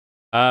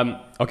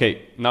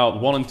Okay, now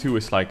 1 and 2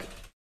 is like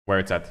where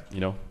it's at, you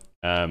know.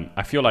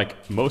 I feel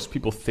like most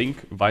people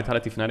think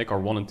Vitality Fnatic are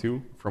 1 and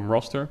 2 from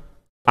roster.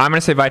 I'm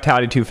gonna say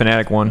Vitality 2,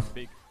 Fnatic 1.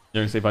 You're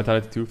gonna say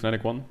Vitality 2,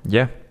 Fnatic 1?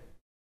 Yeah.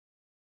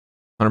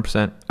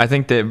 100%. I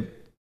think that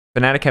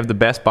Fnatic have the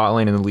best bot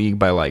lane in the league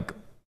by like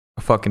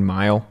a fucking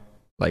mile.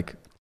 Like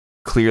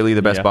clearly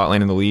the best bot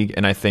lane in the league.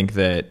 And I think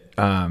that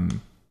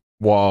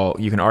while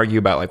you can argue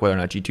about like whether or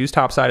not G2's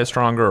top side is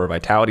stronger or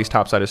Vitality's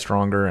top side is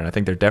stronger, and I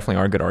think there definitely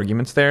are good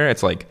arguments there,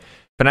 it's like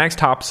Fnatic's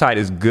top side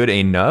is good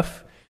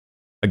enough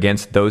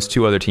against those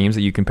two other teams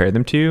that you compare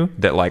them to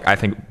that like I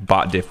think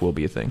bot diff will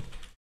be a thing.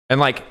 And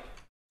like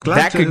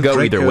that could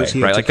go either way,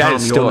 right? Like that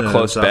is still a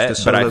close bet,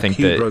 but I think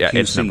that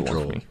it's number one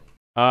for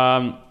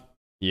me.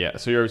 Yeah,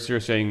 so you're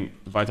saying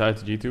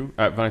Vitality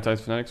G2?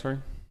 Vitality Fnatic, sorry?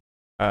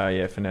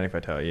 Yeah, Fnatic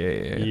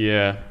Vitality,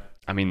 Yeah.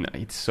 I mean,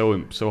 it's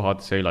so hard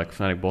to say, like,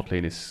 Fnatic bot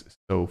lane is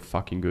so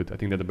fucking good. I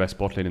think they're the best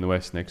bot lane in the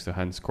West next to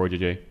Hans, Core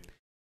JJ.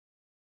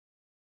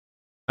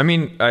 I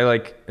mean, I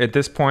like, at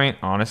this point,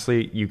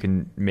 honestly, you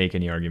can make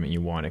any argument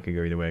you want. It could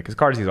go either way, because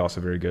Karzi is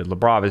also very good.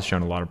 Labrov has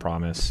shown a lot of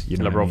promise. You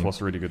know Labrov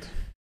was really good.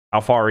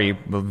 Alfari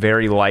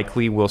very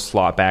likely will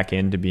slot back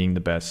into being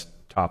the best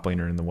top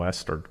laner in the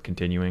West or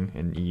continuing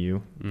in EU.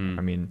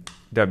 I mean,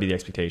 that would be the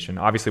expectation.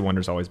 Obviously,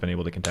 Wonder's always been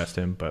able to contest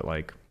him, but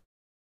like...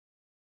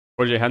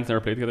 Core Hans never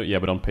played together? Yeah,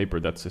 but on paper,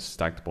 that's a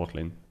stacked bot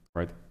lane,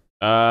 right?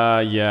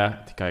 Yeah,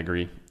 I think I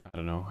agree. I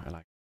don't know. I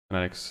like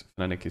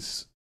Fnatic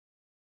is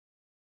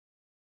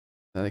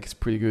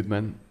pretty good,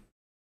 man.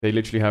 They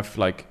literally have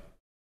like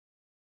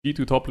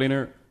G2 top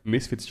laner,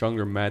 Misfits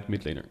jungler, Mad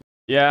mid laner.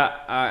 Yeah,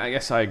 I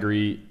guess I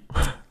agree.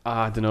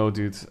 I don't know,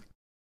 dude.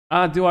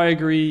 Do I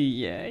agree?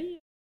 Yeah,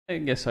 I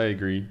guess I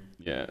agree.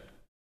 Yeah.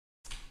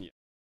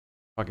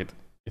 Fuck it.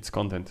 It's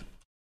content.